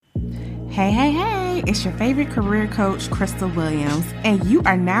Hey, hey, hey, it's your favorite career coach, Crystal Williams, and you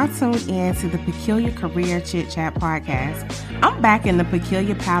are now tuned in to the Peculiar Career Chit Chat podcast. I'm back in the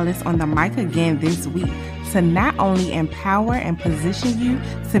Peculiar Palace on the mic again this week to not only empower and position you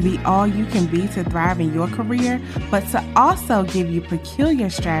to be all you can be to thrive in your career, but to also give you peculiar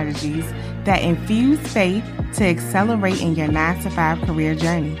strategies that infuse faith to accelerate in your 9-to-5 career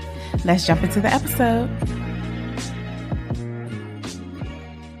journey. Let's jump into the episode.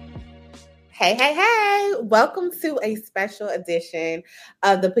 Hey, hey, hey. Welcome to a special edition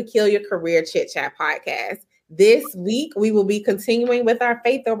of the Peculiar Career Chit Chat podcast. This week, we will be continuing with our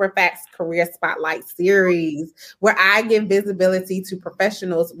Faith Over Facts Career Spotlight series, where I give visibility to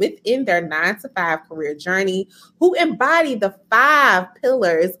professionals within their 9-to-5 career journey who embody the 5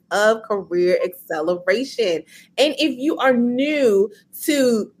 pillars of career acceleration. And if you are new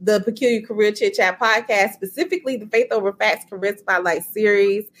to the Peculiar Career Chit Chat podcast, specifically the Faith Over Facts Career Spotlight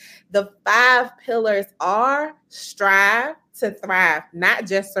series, the 5 pillars are strive to thrive, not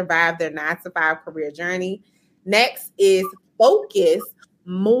just survive their 9-to-5 career journey. Next is focus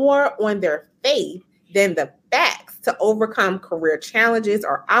more on their faith than the facts to overcome career challenges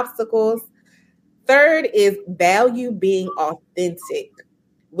or obstacles. Third is value being authentic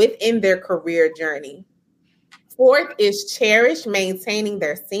within their career journey. Fourth is cherish maintaining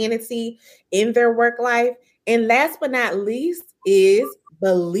their sanity in their work life. And last but not least is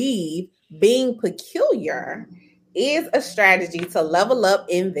believe being peculiar is a strategy to level up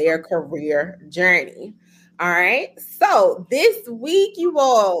in their career journey. All right. So this week, you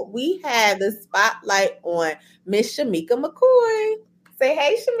all, we have the spotlight on Miss Shamika McCoy. Say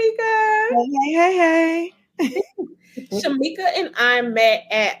hey, Shamika. Hey. Shamika and I met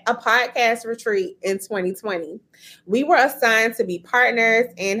at a podcast retreat in 2020. We were assigned to be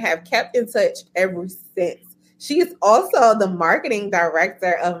partners and have kept in touch ever since. She is also the marketing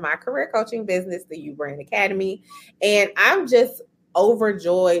director of my career coaching business, the U Brand Academy. And I'm just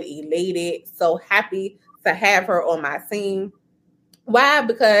overjoyed, elated, so happy to have her on my team. Why?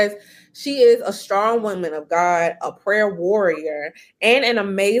 Because she is a strong woman of God, a prayer warrior, and an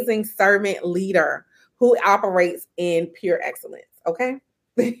amazing servant leader who operates in pure excellence. Okay.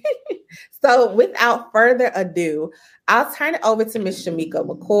 So without further ado, I'll turn it over to Miss Shamika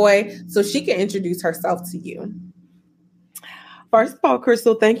McCoy so she can introduce herself to you. First of all,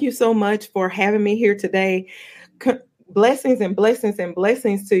 Crystal, thank you so much for having me here today. Blessings and blessings and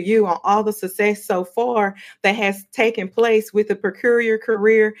blessings to you on all the success so far that has taken place with the Peculiar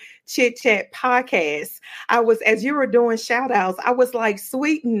Career Chit Chat podcast. As you were doing shout outs, I was like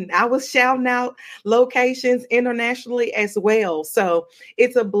sweeting. I was shouting out locations internationally as well. So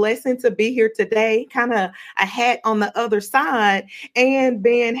it's a blessing to be here today, kind of a hat on the other side, and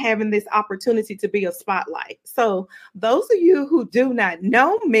then having this opportunity to be a spotlight. So those of you who do not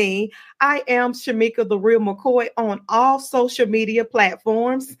know me, I am Shamika the Real McCoy on all social media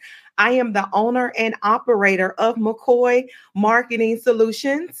platforms. I am the owner and operator of McCoy Marketing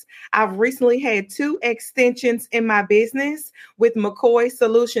Solutions. I've recently had 2 extensions in my business with McCoy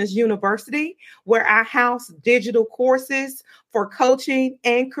Solutions University, where I house digital courses for coaching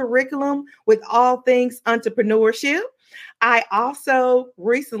and curriculum with all things entrepreneurship. I also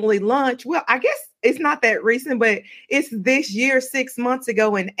recently launched, well, I guess it's not that recent, but it's this year, 6 months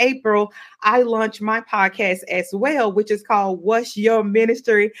ago in April, I launched my podcast as well, which is called What's Your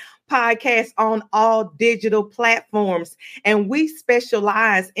Ministry Podcast on all digital platforms. And we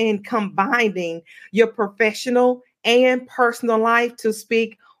specialize in combining your professional and personal life to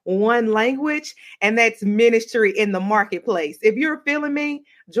speak one language, and that's ministry in the marketplace. If you're feeling me,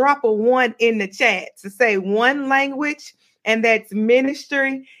 drop a 1 in the chat to say one language, and that's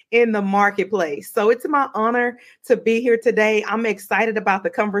ministry in the marketplace. So it's my honor to be here today. I'm excited about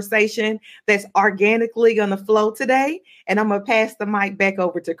the conversation that's organically going to flow today. And I'm going to pass the mic back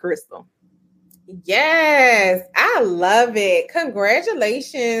over to Crystal. Yes, I love it.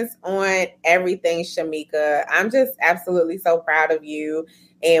 Congratulations on everything, Shamika. I'm just absolutely so proud of you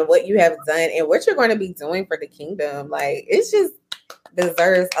and what you have done and what you're going to be doing for the kingdom. Like, it just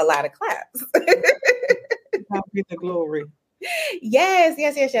deserves a lot of claps. God be the glory. Yes.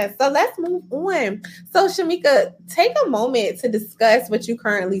 So let's move on. So Shamika, take a moment to discuss what you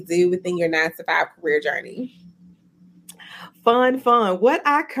currently do within your 9-to-5 career journey. Fun. What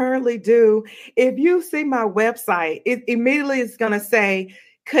I currently do, if you see my website, it immediately is going to say,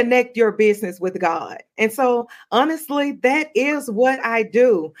 connect your business with God. And so honestly, that is what I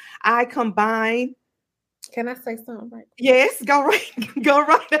do. I combine. Can I say something right? Yes, go right.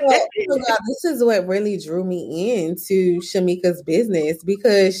 This is what really drew me into Shamika's business,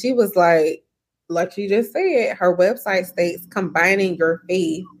 because she was like you just said, her website states combining your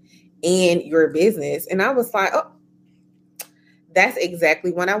faith in your business. And I was like, oh, that's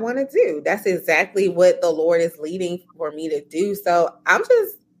exactly what I want to do. That's exactly what the Lord is leading for me to do. So I'm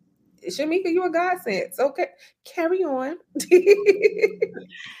just, Shamika, you a godsend. So carry on.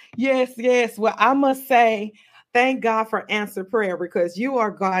 Yes, yes. Well, I must say, thank God for answer prayer because you are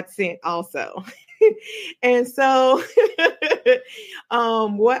God sent also. And so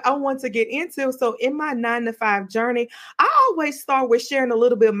what I want to get into, so in my 9 to 5 journey, I always start with sharing a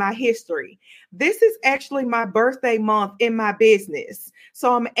little bit of my history. This is actually my birthday month in my business.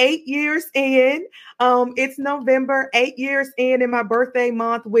 So I'm 8 years in. It's November, 8 years in my birthday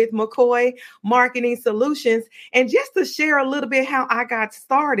month with McCoy Marketing Solutions. And just to share a little bit how I got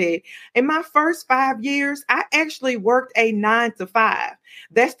started, in my first 5 years, I actually worked a 9 to 5.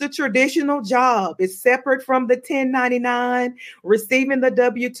 That's the traditional job. It's separate from the 1099, receiving the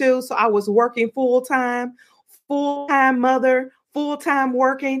W-2. So I was working full-time mother, full-time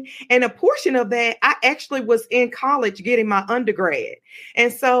working. And a portion of that, I actually was in college getting my undergrad.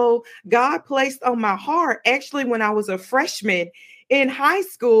 And so God placed on my heart, actually, when I was a freshman in high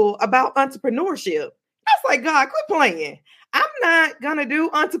school, about entrepreneurship. I was like, God, quit playing. I'm not going to do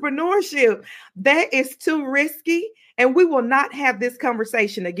entrepreneurship. That is too risky. And we will not have this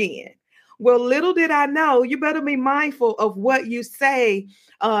conversation again. Well, little did I know, you better be mindful of what you say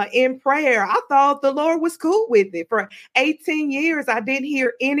in prayer. I thought the Lord was cool with it. For 18 years, I didn't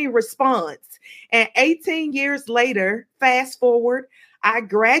hear any response. And 18 years later, fast forward, I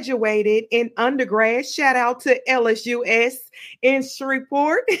graduated in undergrad. Shout out to LSUS in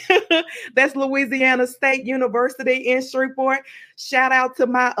Shreveport. That's Louisiana State University in Shreveport. Shout out to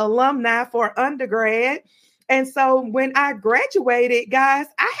my alumni for undergrad. And so when I graduated, guys,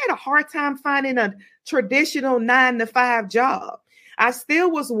 I had a hard time finding a traditional 9 to 5 job. I still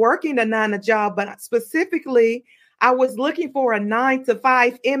was working a 9 to job, but specifically, I was looking for a 9 to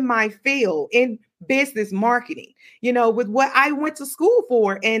 5 in my field, in business marketing, with what I went to school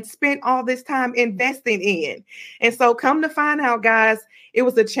for and spent all this time investing in. And so come to find out, guys, it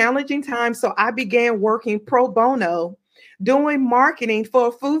was a challenging time. So I began working pro bono, doing marketing for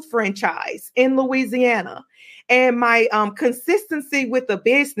a food franchise in Louisiana. And my consistency with the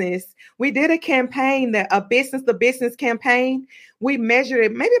business, we did a campaign, a business-to-business campaign. We measured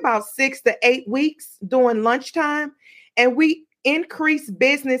it maybe about 6 to 8 weeks during lunchtime. And we increased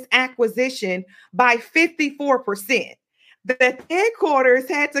business acquisition by 54%. The headquarters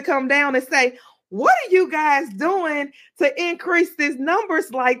had to come down and say, what are you guys doing to increase these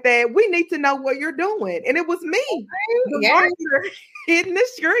numbers like that? We need to know what you're doing. And it was me, the marketer, hitting the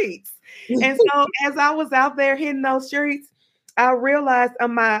streets. And so as I was out there hitting those streets, I realized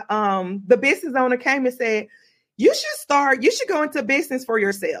the business owner came and said, you should go into business for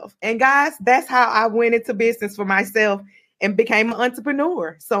yourself. And guys, that's how I went into business for myself and became an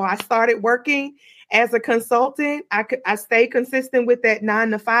entrepreneur. So I started working as a consultant. I stayed consistent with that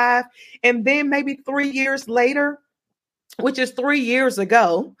 9 to 5. And then maybe 3 years later, which is 3 years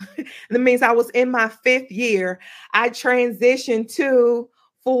ago, that means I was in my 5th year, I transitioned to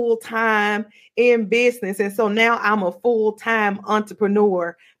full-time in business. And so now I'm a full-time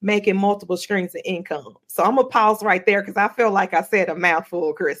entrepreneur making multiple streams of income. So I'm going to pause right there because I feel like I said a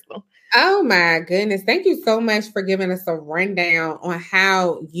mouthful, Crystal. Oh my goodness. Thank you so much for giving us a rundown on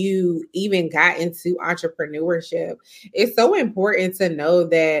how you even got into entrepreneurship. It's so important to know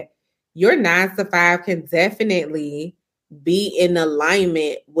that your 9 to 5 can definitely be in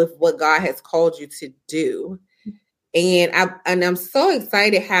alignment with what God has called you to do. And I'm so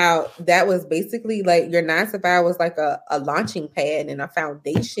excited how that was basically like your 9 to 5 was like a launching pad and a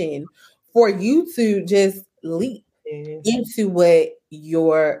foundation for you to just leap into what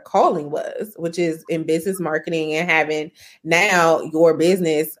your calling was, which is in business marketing and having now your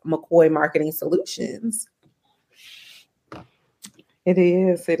business, McCoy Marketing Solutions. It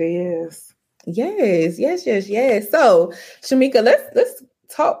is. It is. Yes. So, Shamika, let's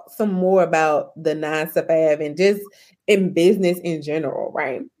talk some more about the 9 to 5 and just in business in general,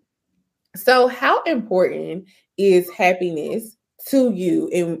 right? So, how important is happiness to you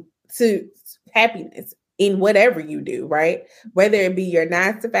and to happiness in whatever you do, right? Whether it be your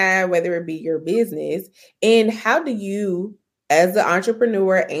 9 to 5, whether it be your business, and how do you, as an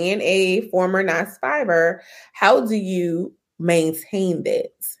entrepreneur and a former 9 to 5er, how do you maintain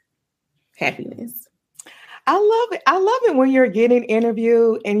that happiness? I love it. I love it when you're getting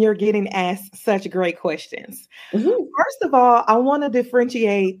interviewed and you're getting asked such great questions. Mm-hmm. First of all, I want to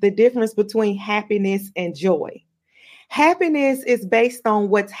differentiate the difference between happiness and joy. Happiness is based on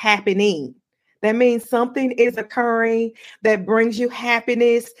what's happening. That means something is occurring that brings you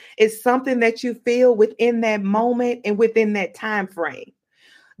happiness. It's something that you feel within that moment and within that time frame.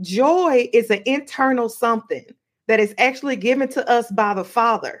 Joy is an internal something that is actually given to us by the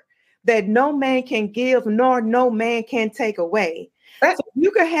Father that no man can give, nor no man can take away. So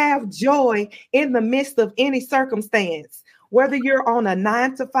you can have joy in the midst of any circumstance, whether you're on a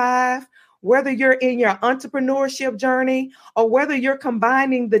 9 to 5, whether you're in your entrepreneurship journey, or whether you're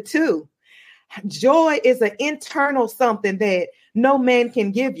combining the two. Joy is an internal something that no man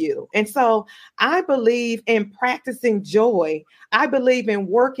can give you. And so I believe in practicing joy. I believe in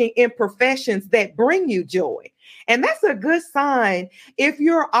working in professions that bring you joy. And that's a good sign if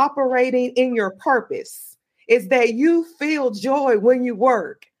you're operating in your purpose, is that you feel joy when you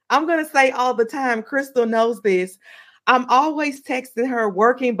work. I'm going to say all the time, Crystal knows this. I'm always texting her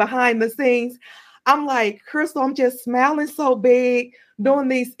working behind the scenes. I'm like, Crystal, I'm just smiling so big, doing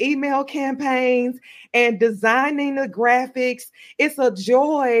these email campaigns and designing the graphics. It's a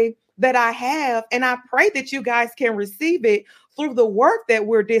joy that I have. And I pray that you guys can receive it through the work that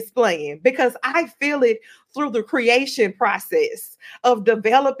we're displaying, because I feel it through the creation process of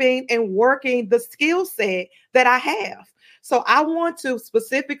developing and working the skill set that I have. So I want to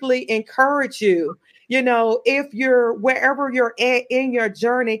specifically encourage you, if you're wherever you're at in your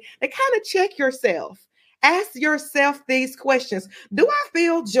journey, to kind of check yourself. Ask yourself these questions. Do I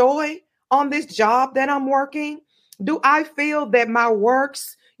feel joy on this job that I'm working? Do I feel that my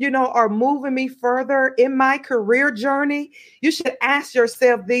works, are moving me further in my career journey? You should ask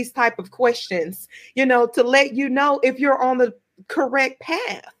yourself these type of questions, to let you know if you're on the correct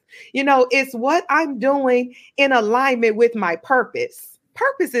path. It's what I'm doing in alignment with my purpose.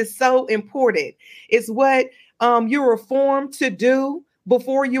 Purpose is so important. It's what you were formed to do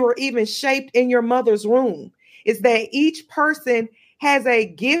before you were even shaped in your mother's womb. Is that each person has a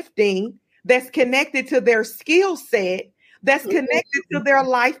gifting that's connected to their skill set, that's connected to their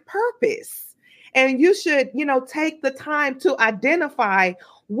life purpose. And you should, take the time to identify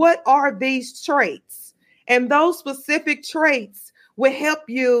what are these traits. And those specific traits will help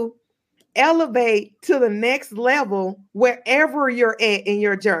you elevate to the next level wherever you're at in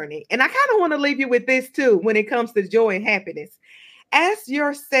your journey. And I kind of want to leave you with this too when it comes to joy and happiness. Ask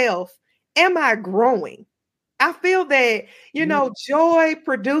yourself, am I growing? I feel that, joy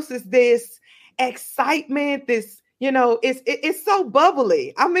produces this excitement, this, it's so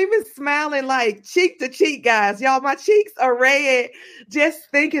bubbly. I'm even smiling like cheek to cheek, guys. Y'all, my cheeks are red just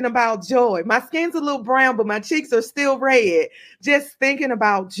thinking about joy. My skin's a little brown, but my cheeks are still red just thinking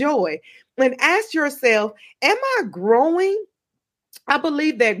about joy. And ask yourself, am I growing? I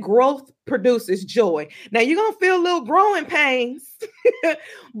believe that growth produces joy. Now, you're going to feel a little growing pains,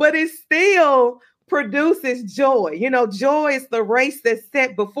 but it still produces joy. Joy is the race that's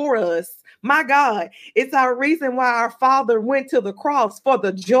set before us. My God, it's our reason why our Father went to the cross, for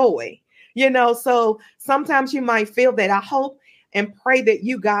the joy. So sometimes you might feel that. I hope and pray that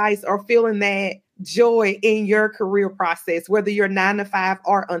you guys are feeling that joy in your career process, whether you're 9 to 5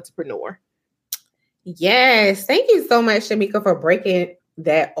 or entrepreneur. Yes. Thank you so much, Shamika, for breaking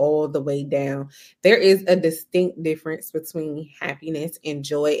that all the way down. There is a distinct difference between happiness and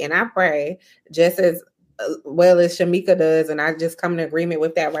joy. And I pray, just as well as Shamika does, and I just come in agreement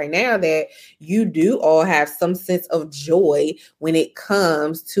with that right now, that you do all have some sense of joy when it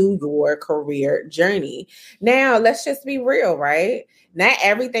comes to your career journey. Now, let's just be real, right? Not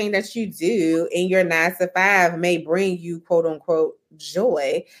everything that you do in your 9 to 5 may bring you, quote unquote,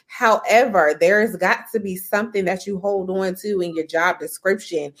 joy. However, there's got to be something that you hold on to in your job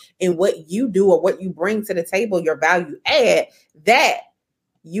description and what you do or what you bring to the table, your value add, that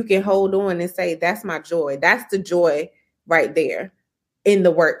you can hold on and say, that's my joy. That's the joy right there in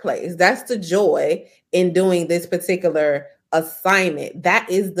the workplace. That's the joy in doing this particular assignment. That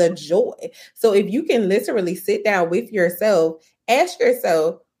is the joy. So if you can literally sit down with yourself, ask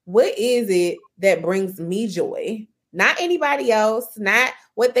yourself, what is it that brings me joy? Not anybody else, not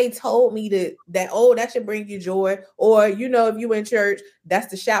what they told me that should bring you joy. Or, if you in church, that's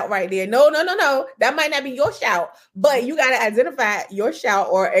the shout right there. No. That might not be your shout, but you got to identify your shout,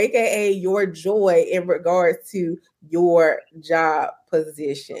 or AKA your joy, in regards to your job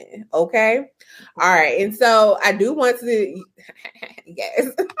position. Okay. All right. And so I do want to, yes.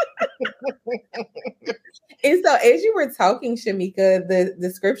 And so as you were talking, Shamika,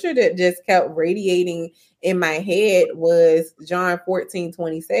 the scripture that just kept radiating in my head was John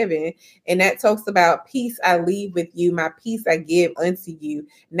 14:27. And that talks about, peace I leave with you, my peace I give unto you,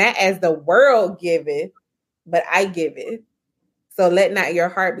 not as the world giveth, but I give it. So let not your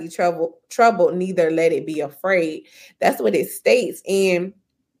heart be troubled, neither let it be afraid. That's what it states. And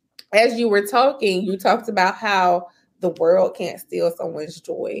as you were talking, you talked about how the world can't steal someone's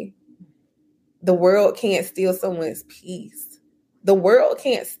joy. The world can't steal someone's peace. the world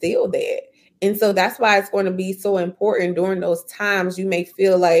can't steal that. And so that's why it's going to be so important during those times you may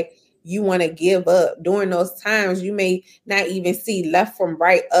feel like you want to give up. During those times, you may not even see left from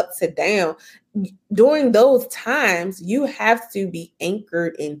right, up to down. During those times, you have to be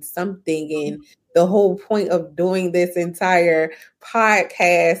anchored in something. And the whole point of doing this entire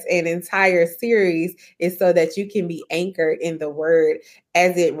podcast and entire series is so that you can be anchored in the word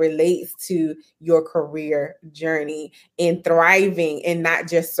as it relates to your career journey and thriving and not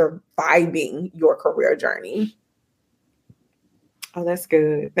just surviving your career journey. Oh, that's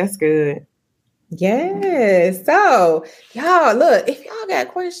good. That's good. Yes. So, y'all, look, if y'all got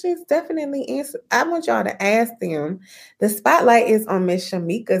questions, definitely answer. I want y'all to ask them. The spotlight is on Miss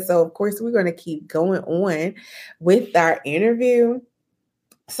Shamika. So, of course, we're going to keep going on with our interview.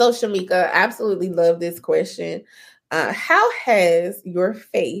 So, Shamika, I absolutely love this question. How has your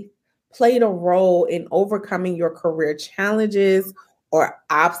faith played a role in overcoming your career challenges or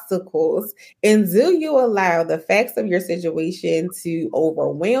obstacles? And do you allow the facts of your situation to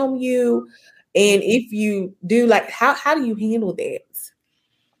overwhelm you? And if you do, like, how do you handle that?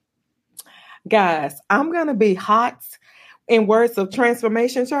 Guys, I'm going to be hot in Words of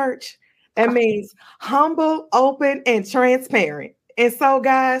Transformation Church. That means humble, open, and transparent. And so,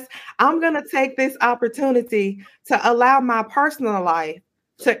 guys, I'm going to take this opportunity to allow my personal life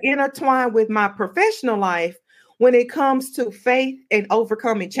to intertwine with my professional life when it comes to faith and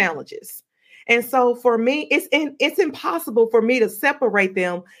overcoming challenges. And so for me, it's impossible for me to separate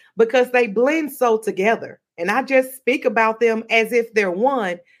them because they blend so together. And I just speak about them as if they're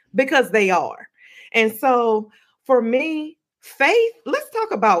one because they are. And so for me, faith, let's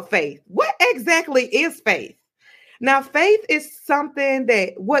talk about faith. What exactly is faith? Now, faith is something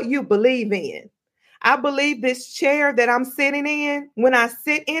that what you believe in. I believe this chair that I'm sitting in, when I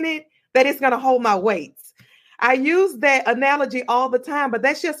sit in it, that it's going to hold my weight. I use that analogy all the time, but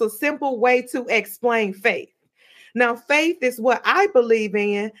that's just a simple way to explain faith. Now, faith is what I believe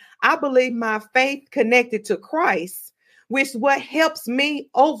in. I believe my faith connected to Christ, which is what helps me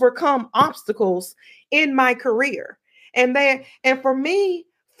overcome obstacles in my career. And for me,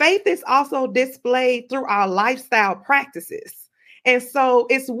 faith is also displayed through our lifestyle practices. And so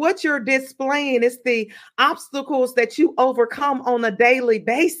it's what you're displaying. It's the obstacles that you overcome on a daily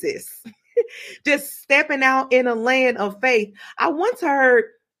basis. Just stepping out in a land of faith. I once heard,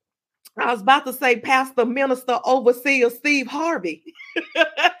 I was about to say Pastor, Minister, Overseer Steve Harvey,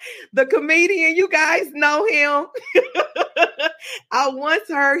 the comedian, you guys know him. I once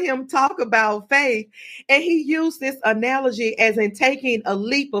heard him talk about faith, and he used this analogy as in taking a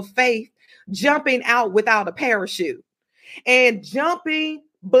leap of faith, jumping out without a parachute, and jumping,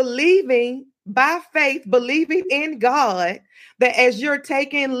 believing by faith, believing in God, that as you're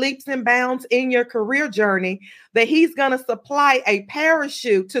taking leaps and bounds in your career journey, that he's going to supply a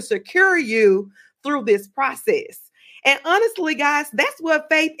parachute to secure you through this process. And honestly, guys, that's what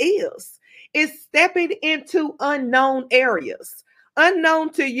faith is. It's stepping into unknown areas,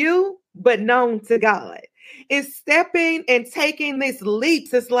 unknown to you, but known to God. It's stepping and taking these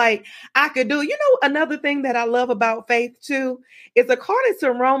leaps. It's like, I could do. You know, another thing that I love about faith too is according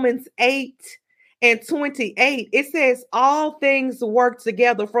to Romans 8:28, it says all things work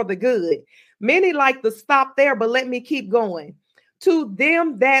together for the good. Many like to stop there, but let me keep going. To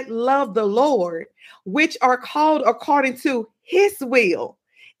them that love the Lord, which are called according to his will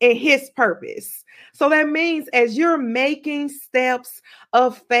and his purpose. So that means as you're making steps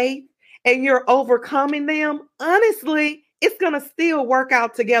of faith and you're overcoming them, honestly, it's going to still work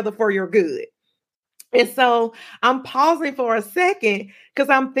out together for your good. And so I'm pausing for a second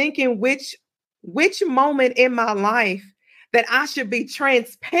because I'm thinking which moment in my life that I should be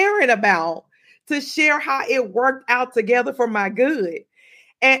transparent about to share how it worked out together for my good.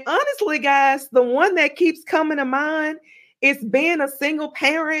 And honestly, guys, the one that keeps coming to mind is being a single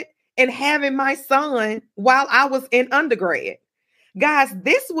parent and having my son while I was in undergrad. Guys,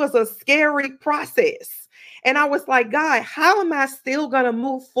 this was a scary process. And I was like, God, how am I still going to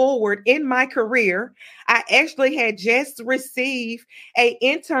move forward in my career? I actually had just received an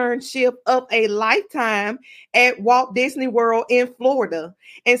internship of a lifetime at Walt Disney World in Florida.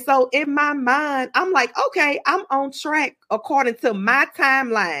 And so in my mind, I'm like, okay, I'm on track according to my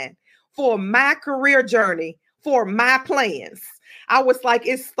timeline for my career journey, for my plans. I was like,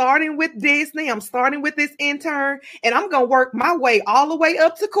 it's starting with Disney. I'm starting with this intern, and I'm going to work my way all the way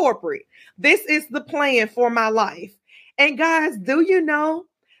up to corporate. This is the plan for my life. And guys, do you know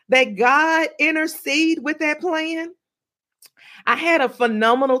that God interceded with that plan? I had a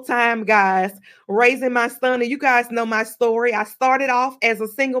phenomenal time, guys, raising my son. And you guys know my story. I started off as a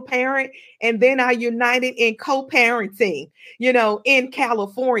single parent, and then I united in co-parenting, in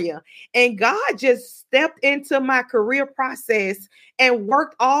California. And God just stepped into my career process and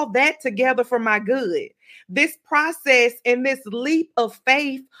worked all that together for my good. This process and this leap of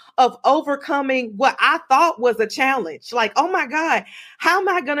faith of overcoming what I thought was a challenge. Like, oh my God, how am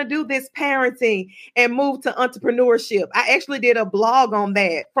I going to do this parenting and move to entrepreneurship? I actually did a blog on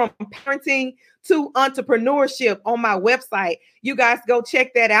that, from parenting to entrepreneurship, on my website. You guys go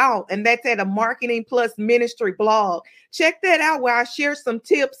check that out. And that's at a Marketing Plus Ministry blog. Check that out, where I share some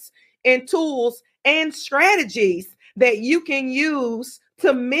tips and tools and strategies that you can use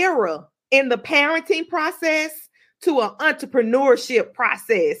to mirror in the parenting process to an entrepreneurship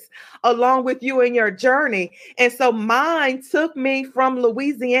process along with you in your journey. And so mine took me from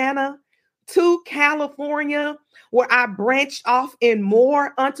Louisiana to California, where I branched off in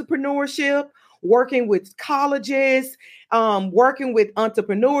more entrepreneurship, working with colleges, working with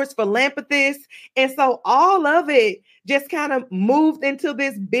entrepreneurs, philanthropists. And so all of it just kind of moved into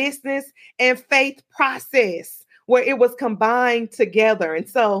this business and faith process where it was combined together. And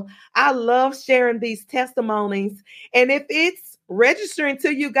so I love sharing these testimonies. And if it's registering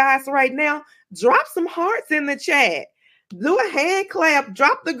to you guys right now, drop some hearts in the chat. Do a hand clap,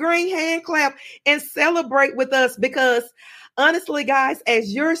 drop the green hand clap, and celebrate with us. Because honestly, guys,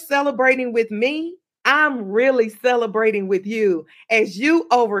 as you're celebrating with me, I'm really celebrating with you as you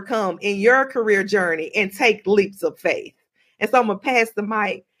overcome in your career journey and take leaps of faith. And so I'm going to pass the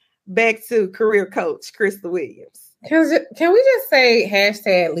mic back to career coach Crystal Williams. Can we just say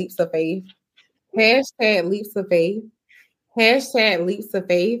hashtag leaps of faith? Hashtag leaps of faith. Hashtag leaps of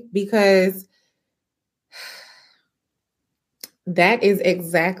faith, because that is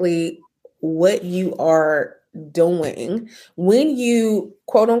exactly what you are doing. When you,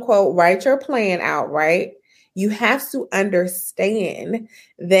 quote unquote, write your plan out, right? You have to understand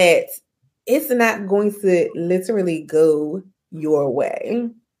that it's not going to literally go your way.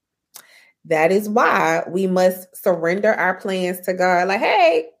 That is why we must surrender our plans to God. Like,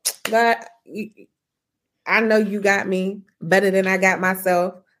 hey, God, I know you got me better than I got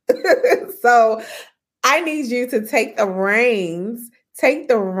myself. So I need you to take the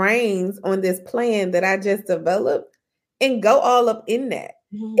reins on this plan that I just developed and go all up in that.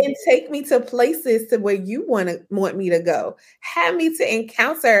 Mm-hmm. And take me to places to where you want me to go. Have me to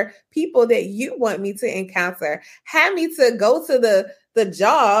encounter people that you want me to encounter. Have me to go to the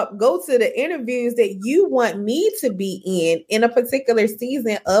job, go to the interviews that you want me to be in a particular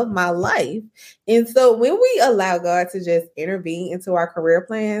season of my life. And so when we allow God to just intervene into our career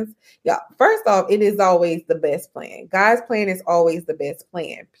plans, first off, it is always the best plan. God's plan is always the best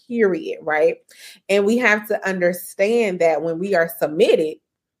plan, period, right? And we have to understand that when we are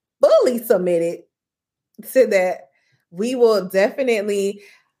fully submitted to that, we will definitely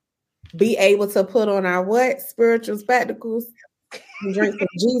be able to put on our spiritual spectacles and drink some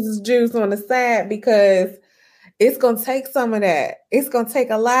Jesus juice on the side, because it's going to take some of that. It's going to take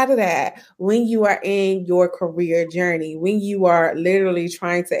a lot of that when you are in your career journey, when you are literally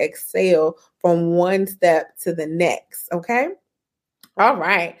trying to excel from one step to the next. Okay. All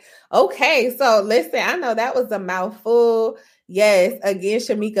right. Okay. So listen, I know that was a mouthful. Yes. Again,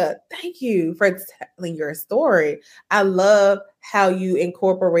 Shamika, thank you for telling your story. I love how you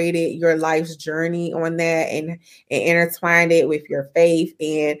incorporated your life's journey on that and intertwined it with your faith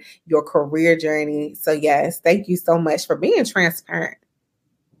and your career journey. So yes, thank you so much for being transparent.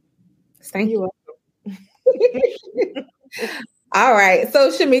 Thank you. All right. So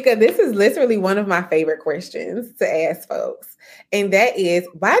Shamika, this is literally one of my favorite questions to ask folks. And that is,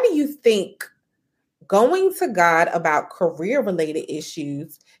 why do you think going to God about career-related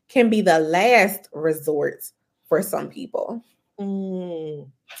issues can be the last resort for some people? The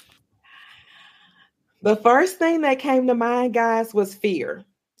first thing that came to mind, guys, was fear.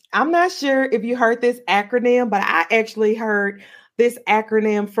 I'm not sure if you heard this acronym, but I actually heard this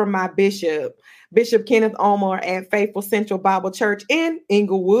acronym from my bishop, Bishop Kenneth Omar at Faithful Central Bible Church in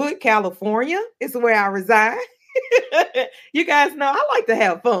Inglewood, California. It's where I reside. You guys know I like to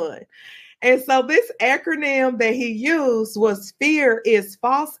have fun. And so this acronym that he used was fear is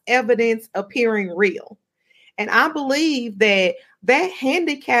false evidence appearing real. And I believe that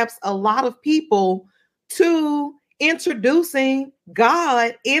handicaps a lot of people to introducing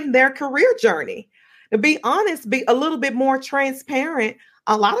God in their career journey. To be honest, be a little bit more transparent,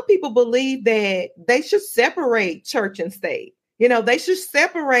 a lot of people believe that they should separate church and state. They should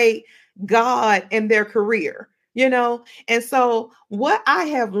separate God and their career. you know? And so what I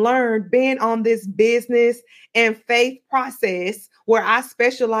have learned being on this business and faith process where I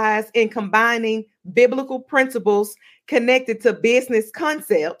specialize in combining biblical principles connected to business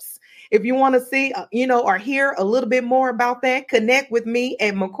concepts. If you want to see, or hear a little bit more about that, connect with me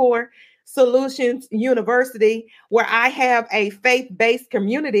at McCoy Solutions University, where I have a faith-based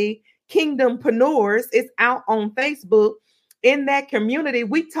community, Kingdompreneurs. It's out on Facebook. In that community,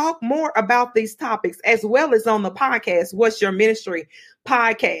 we talk more about these topics as well as on the podcast, What's Your Ministry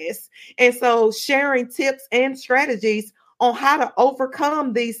podcast. And so sharing tips and strategies on how to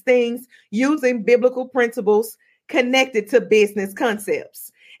overcome these things using biblical principles connected to business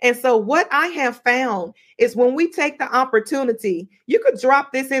concepts. And so what I have found is when we take the opportunity, you could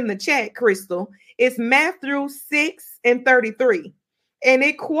drop this in the chat, Crystal. It's Matthew 6:33. And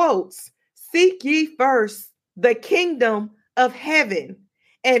it quotes, "Seek ye first the kingdom of heaven,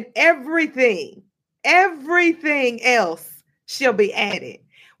 and everything else shall be added."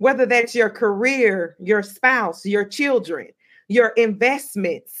 Whether that's your career, your spouse, your children, your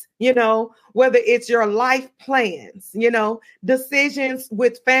investments, whether it's your life plans, decisions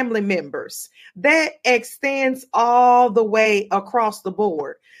with family members, that extends all the way across the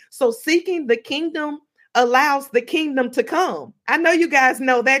board. So seeking the kingdom allows the kingdom to come. I know you guys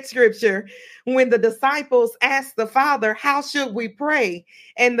know that scripture when the disciples asked the Father, "How should we pray?"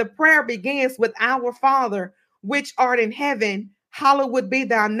 And the prayer begins with, "Our Father, which art in heaven, hallowed be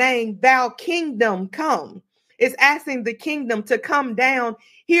thy name, thy kingdom come." It's asking the kingdom to come down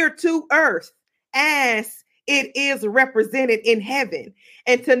here to earth as it is represented in heaven.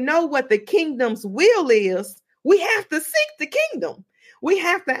 And to know what the kingdom's will is, we have to seek the kingdom. We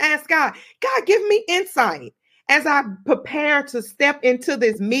have to ask God, "God, give me insight as I prepare to step into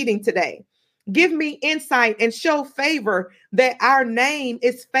this meeting today. Give me insight and show favor that our name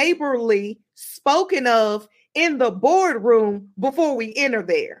is favorably spoken of in the boardroom before we enter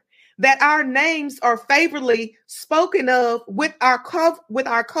there. That our names are favorably spoken of with our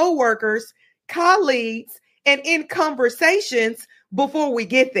coworkers, colleagues, and in conversations before we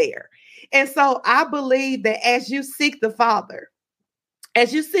get there." And so I believe that as you seek the Father,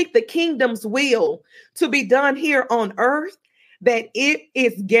 as you seek the kingdom's will to be done here on earth, that it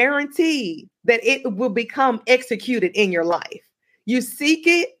is guaranteed that it will become executed in your life. You seek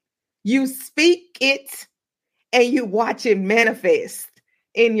it, you speak it, and you watch it manifest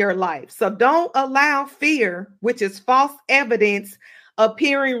in your life. So don't allow fear, which is false evidence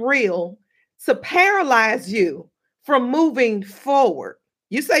appearing real, to paralyze you from moving forward.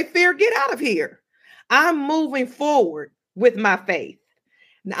 You say, "Fear, get out of here." I'm moving forward with my faith.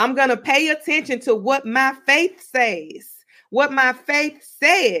 Now, I'm going to pay attention to what my faith says,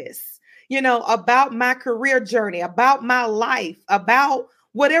 about my career journey, about my life, about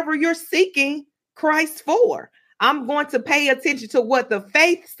whatever you're seeking Christ for. I'm going to pay attention to what the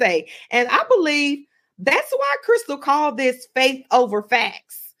faith say. And I believe that's why Crystal called this faith over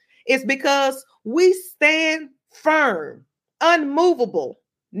facts. It's because we stand firm, unmovable,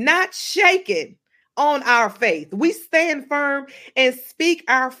 not shaken on our faith. We stand firm and speak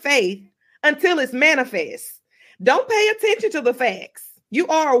our faith until it's manifest. Don't pay attention to the facts. You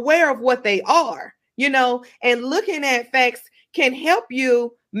are aware of what they are, and looking at facts can help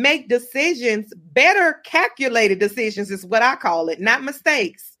you make decisions, better calculated decisions is what I call it, not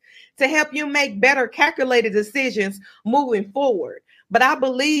mistakes, to help you make better calculated decisions moving forward. But I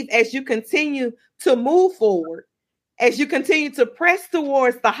believe as you continue to move forward, as you continue to press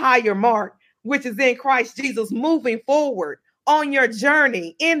towards the higher mark, which is in Christ Jesus, moving forward on your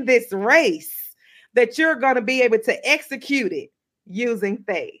journey in this race, that you're going to be able to execute it using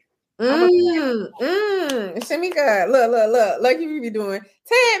faith. Shamika, look, like you be doing.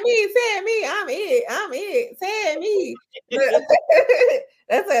 Tag me, I'm it, tag me.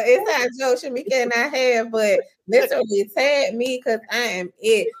 It's not a joke Shamika and I have, but literally tag me because I am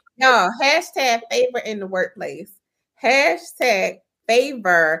it. Y'all, hashtag favor in the workplace. Hashtag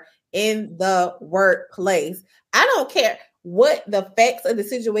favor in the workplace. I don't care what the facts of the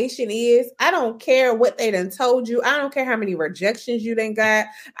situation is. I don't care what they done told you. I don't care how many rejections you done got.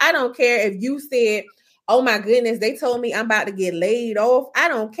 I don't care if you said, "Oh my goodness, they told me I'm about to get laid off." I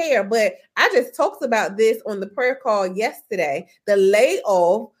don't care. But I just talked about this on the prayer call yesterday. The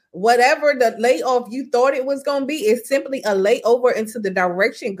layoff, whatever the layoff you thought it was going to be, is simply a layover into the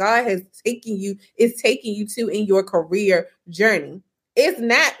direction God is taking you to in your career journey. It's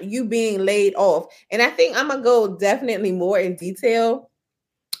not you being laid off. And I think I'm going to go definitely more in detail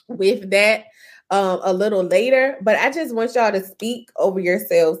with that a little later. But I just want y'all to speak over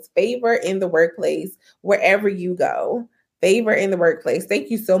yourselves, favor in the workplace, wherever you go. favor in the workplace. Thank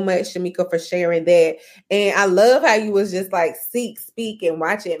you so much, Shamika, for sharing that. And I love how you was just like seek, speak, and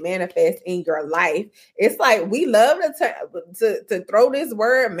watch it manifest in your life. It's like we love to throw this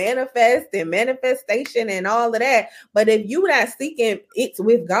word manifest and manifestation and all of that. But if you're not seeking it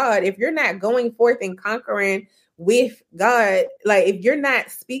with God, if you're not going forth and conquering with God, like if you're not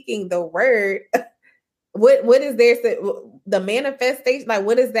speaking the word, what is there the manifestation, like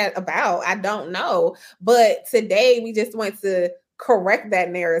what is that about? I don't know, but today we just want to correct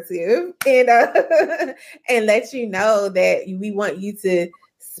that narrative and and let you know that we want you to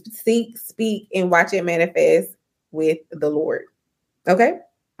seek, speak, and watch it manifest with the Lord. Okay,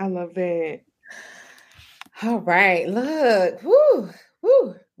 I love that. All right, look, woo,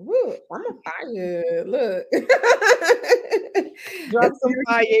 woo, woo, I'm on fire. Look, Drop some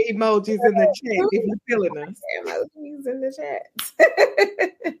fire emojis in the chat if you're feeling us. Emojis in the chat.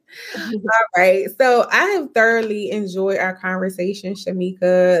 All right, so I have thoroughly enjoyed our conversation,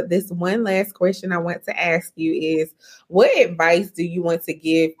 Shamika. This one last question I want to ask you is, what advice do you want to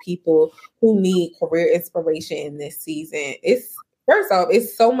give people who need career inspiration in this season? It's first off,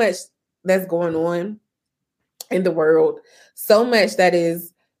 it's so much that's going on in the world, so much that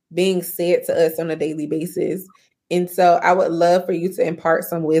is being said to us on a daily basis. And so I would love for you to impart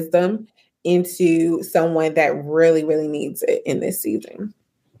some wisdom into someone that really, really needs it in this season.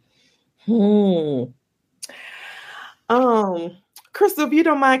 Crystal, if you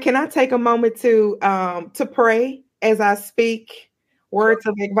don't mind, can I take a moment to pray as I speak words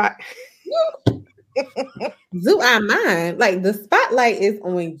of advice? Do I mind? Like the spotlight is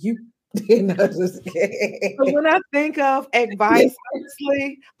on you. So when I think of advice,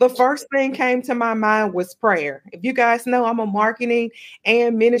 honestly, the first thing came to my mind was prayer. If you guys know, I'm a marketing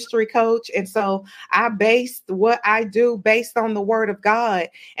and ministry coach. And so I based what I do based on the word of God.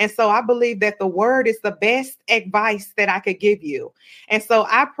 And so I believe that the word is the best advice that I could give you. And so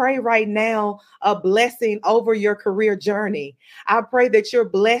I pray right now a blessing over your career journey. I pray that you're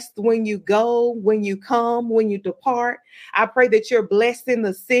blessed when you go, when you come, when you depart. I pray that you're blessed in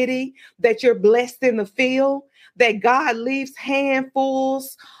the city, that you're blessed in the field, that God leaves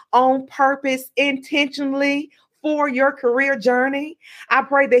handfuls on purpose intentionally for your career journey. I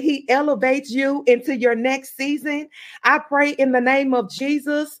pray that he elevates you into your next season. I pray in the name of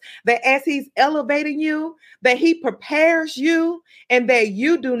Jesus that as he's elevating you, that he prepares you and that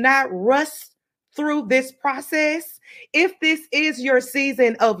you do not rust through this process. If this is your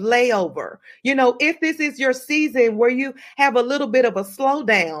season of layover, if this is your season where you have a little bit of a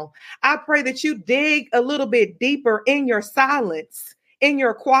slowdown, I pray that you dig a little bit deeper in your silence, in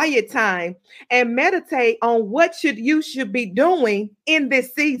your quiet time, and meditate on what you should be doing in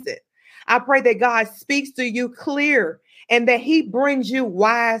this season. I pray that God speaks to you clear and that he brings you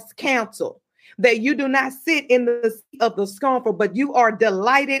wise counsel, that you do not sit in the seat of the scornful, but you are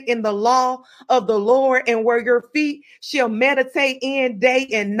delighted in the law of the Lord, and where your feet shall meditate in day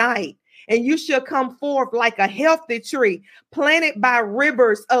and night. And you shall come forth like a healthy tree planted by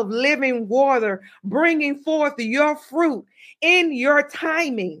rivers of living water, bringing forth your fruit in your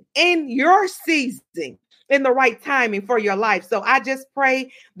timing, in your season, in the right timing for your life. So I just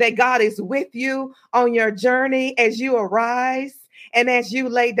pray that God is with you on your journey as you arise and as you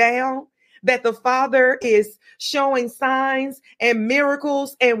lay down, that the Father is showing signs and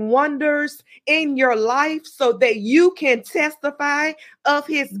miracles and wonders in your life so that you can testify of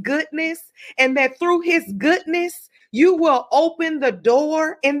his goodness, and that through his goodness, you will open the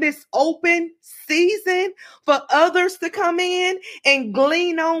door in this open season for others to come in and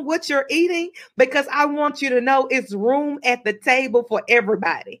glean on what you're eating, because I want you to know it's room at the table for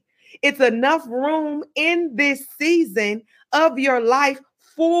everybody. It's enough room in this season of your life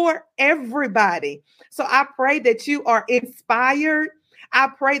for everybody. So I pray that you are inspired. I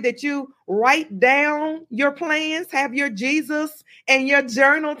pray that you write down your plans, have your Jesus and your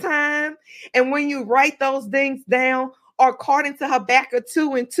journal time. And when you write those things down, according to Habakkuk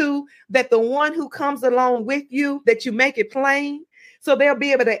 2:2, that the one who comes along with you, that you make it plain, so they'll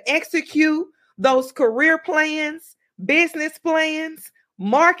be able to execute those career plans, business plans,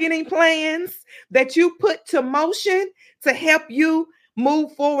 marketing plans that you put to motion to help you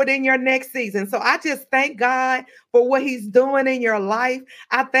move forward in your next season. So I just thank God for what he's doing in your life.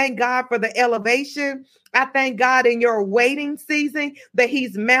 I thank God for the elevation. I thank God in your waiting season that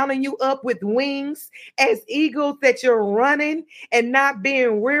he's mounting you up with wings as eagles, that you're running and not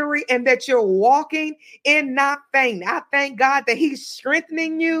being weary, and that you're walking and not faint. I thank God that he's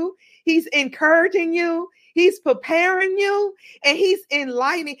strengthening you. He's encouraging you. He's preparing you, and he's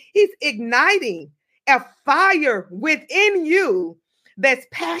enlightening. He's igniting a fire within you that's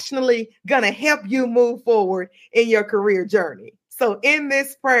passionately going to help you move forward in your career journey. So in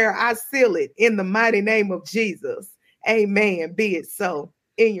this prayer, I seal it in the mighty name of Jesus. Amen. Be it so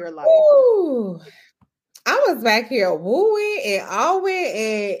in your life. Ooh, I was back here wooing and awing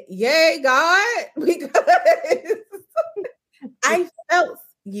and yay, God, because I felt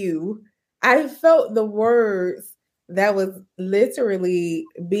you. I felt the words that was literally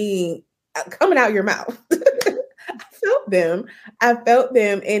being coming out your mouth. I felt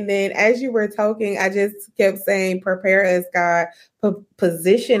them. And then as you were talking, I just kept saying, prepare us, God,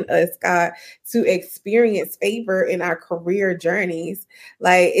 position us, God, to experience favor in our career journeys.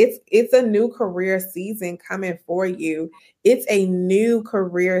 Like it's a new career season coming for you. It's a new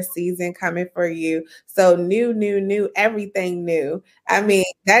career season coming for you. So new, everything new. I mean,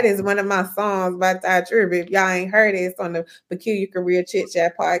 that is one of my songs by Ty Tribb. If y'all ain't heard it, it's on the Peculiar Career Chit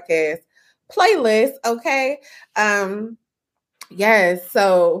Chat podcast playlist. Okay. Yes.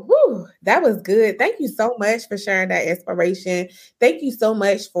 So that was good. Thank you so much for sharing that inspiration. Thank you so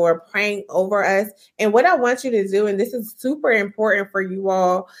much for praying over us. And what I want you to do, and this is super important for you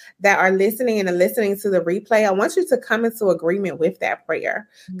all that are listening and listening to the replay, I want you to come into agreement with that prayer.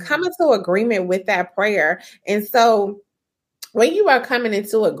 Come into agreement with that prayer. And so when you are coming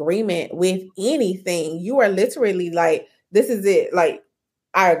into agreement with anything, you are literally like, this is it. Like,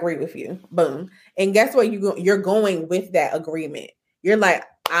 I agree with you. Boom. And guess what? You're going with that agreement. You're like,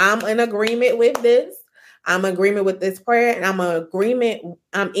 I'm in agreement with this. I'm in agreement with this prayer. And I'm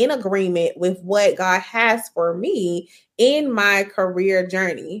in agreement with what God has for me in my career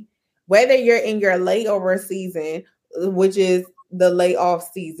journey. Whether you're in your layover season, which is the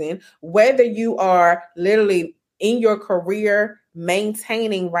layoff season, whether you are literally in your career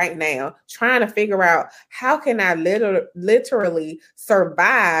maintaining right now, trying to figure out how can I literally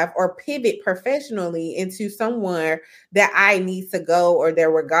survive or pivot professionally into somewhere that I need to go or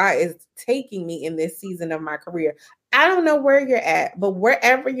there where God is taking me in this season of my career. I don't know where you're at, but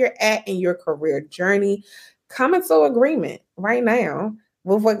wherever you're at in your career journey, come into agreement right now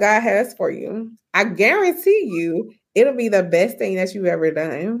with what God has for you. I guarantee you it'll be the best thing that you've ever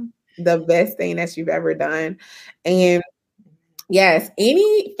done. The best thing that you've ever done. And yes,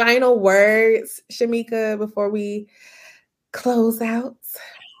 any final words, Shamika, before we close out?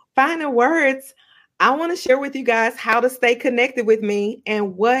 Final words. I want to share with you guys how to stay connected with me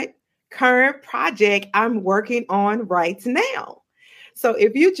and what current project I'm working on right now. So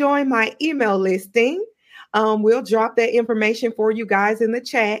if you join my email listing, we'll drop that information for you guys in the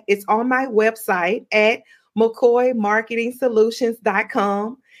chat. It's on my website at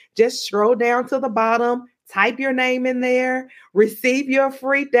McCoyMarketingSolutions.com. Just scroll down to the bottom, type your name in there, receive your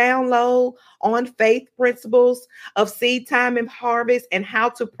free download on faith principles of seed time and harvest and how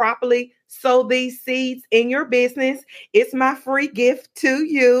to properly sow these seeds in your business. It's my free gift to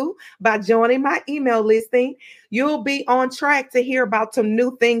you by joining my email listing. You'll be on track to hear about some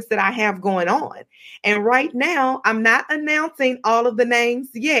new things that I have going on. And right now, I'm not announcing all of the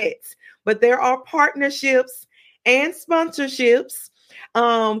names yet, but there are partnerships and sponsorships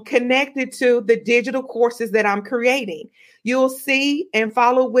connected to the digital courses that I'm creating. You'll see and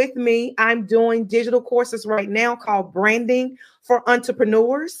follow with me. I'm doing digital courses right now called Branding for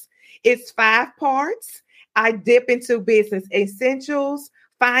Entrepreneurs. It's 5 parts. I dip into business essentials,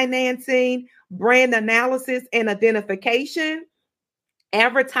 financing, brand analysis and identification,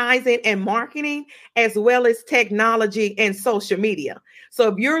 advertising and marketing, as well as technology and social media. So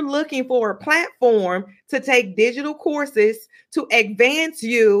if you're looking for a platform to take digital courses to advance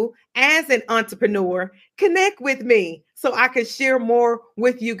you as an entrepreneur, connect with me so I can share more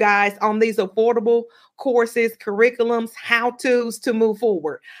with you guys on these affordable courses, curriculums, how-tos to move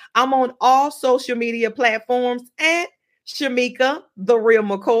forward. I'm on all social media platforms at Shamika, the real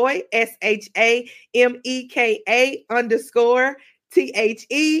McCoy, SHAMEKA_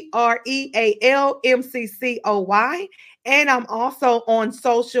 THEREALMCCOY. And I'm also on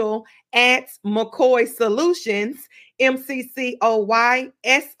social at McCoy Solutions,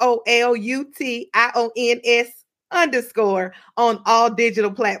 MCCOYSOLUTIONS_ on all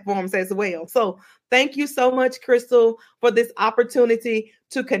digital platforms as well. So thank you so much, Crystal, for this opportunity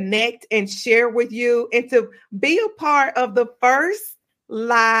to connect and share with you and to be a part of the first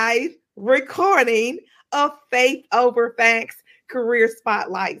live recording of Faith Over Facts Career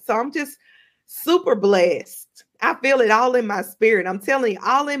Spotlight. So I'm just super blessed. I feel it all in my spirit. I'm telling you,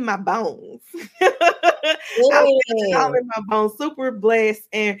 all in my bones. I feel it all in my bones. Super blessed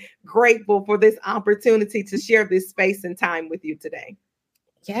and grateful for this opportunity to share this space and time with you today.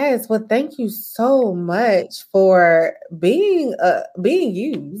 Yes. Well, thank you so much for being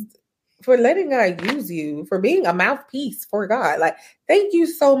used. for letting God use you, for being a mouthpiece for God. Like, thank you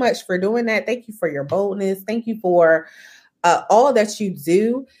so much for doing that. Thank you for your boldness. Thank you for all that you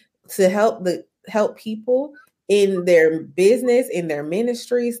do to help people in their business, in their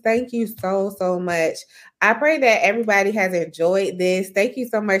ministries. Thank you so much. I pray that everybody has enjoyed this. Thank you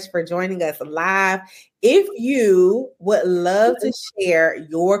so much for joining us live. If you would love to share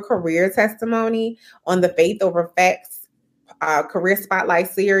your career testimony on the Faith Over Facts Career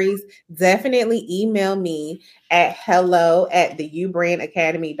Spotlight series, definitely email me at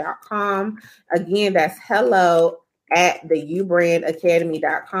hello@theubrandacademy.com. Again, that's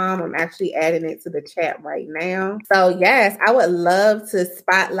hello@theubrandacademy.com. I'm actually adding it to the chat right now. So yes, I would love to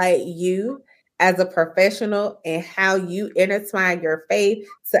spotlight you as a professional and how you intertwine your faith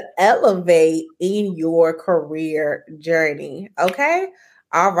to elevate in your career journey. Okay?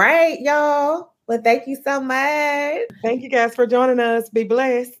 All right, y'all. Well, thank you so much. Thank you guys for joining us. Be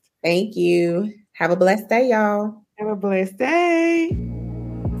blessed. Thank you. Have a blessed day, y'all. Have a blessed day.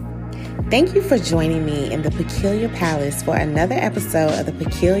 Thank you for joining me in the Peculiar Palace for another episode of the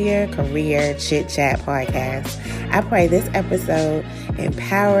Peculiar Career Chit Chat podcast. I pray this episode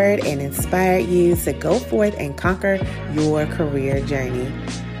empowered and inspired you to go forth and conquer your career journey.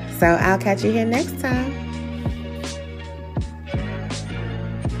 So I'll catch you here next time.